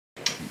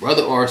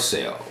Brother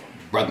Arcel.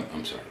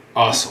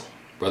 Arcel.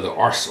 Brother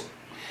Arcel.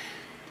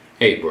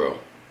 Hey, bro.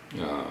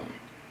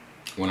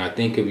 When I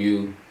think of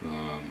you,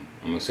 I'm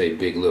going to say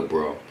big lip,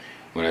 bro.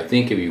 When I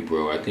think of you,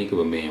 bro, I think of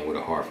a man with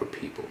a heart for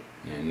people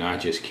and not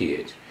just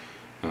kids.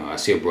 I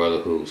see a brother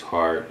whose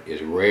heart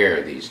is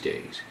rare these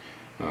days.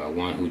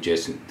 One who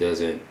just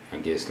doesn't, I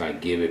guess,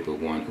 like give it, but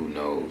one who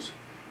knows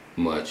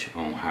much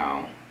on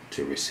how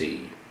to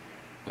receive.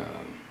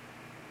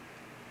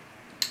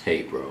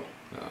 Hey, bro.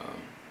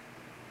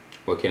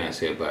 What can I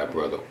say about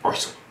brother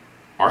Arcel?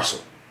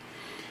 Arcel.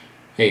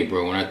 Hey,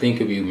 bro, when I think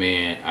of you,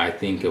 man, I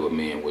think of a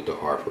man with a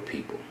heart for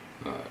people,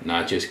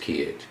 not just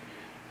kids.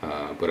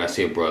 But I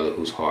see a brother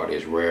whose heart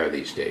is rare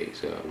these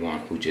days. One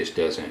who just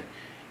doesn't,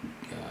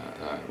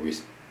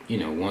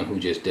 one who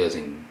just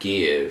doesn't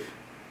give,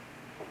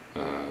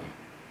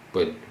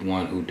 but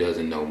one who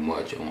doesn't know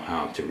much on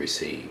how to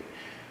receive.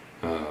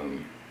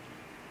 I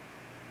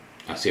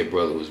see a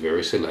brother who's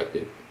very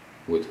selective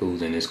with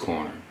who's in his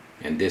corner,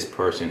 and this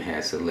person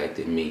has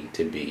selected me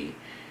to be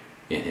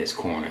in his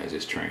corner as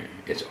his trainer.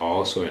 It's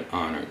also an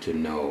honor to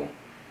know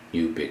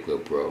you, big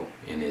little bro,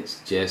 and it's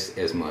just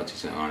as much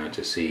as an honor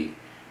to see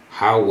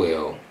how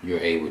well you're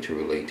able to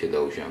relate to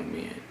those young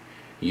men.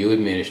 You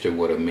administer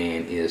what a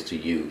man is to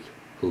youth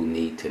who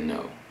need to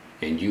know,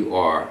 and you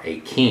are a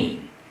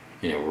king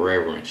in a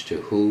reverence to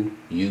who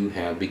you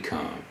have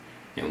become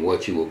and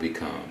what you will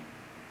become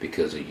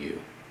because of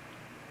you.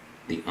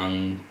 The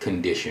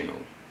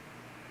unconditional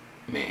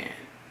man.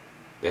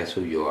 That's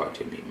who you are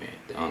to me, man.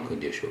 The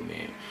unconditional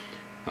man.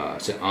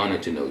 It's an honor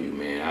to know you,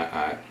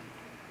 man.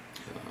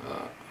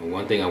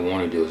 One thing I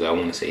want to do is I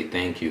want to say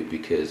thank you,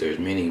 because there's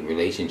many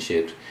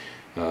relationships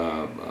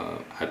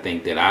I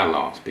think that I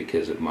lost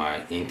because of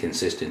my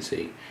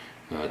inconsistency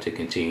to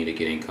continue to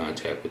get in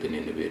contact with an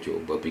individual.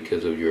 But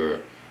because of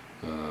your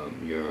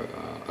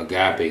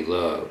agape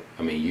love,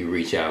 I mean, you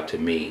reach out to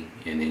me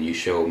and then you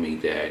show me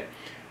that,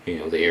 you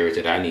know, the areas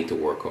that I need to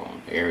work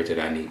on, the areas that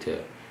I need to,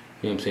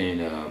 you know what I'm saying,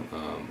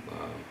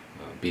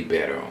 be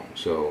better on.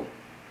 So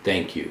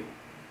thank you.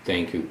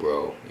 Thank you,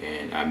 bro.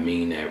 And I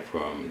mean that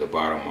from the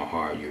bottom of my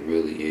heart. You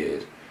really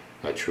is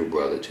a true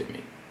brother to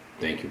me.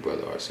 Thank you,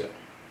 brother Arcel.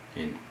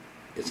 And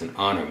it's an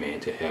honor, man,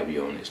 to have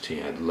you on this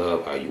team. I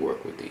love how you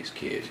work with these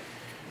kids.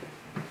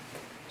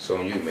 It's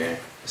on you, man.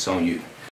 It's on you.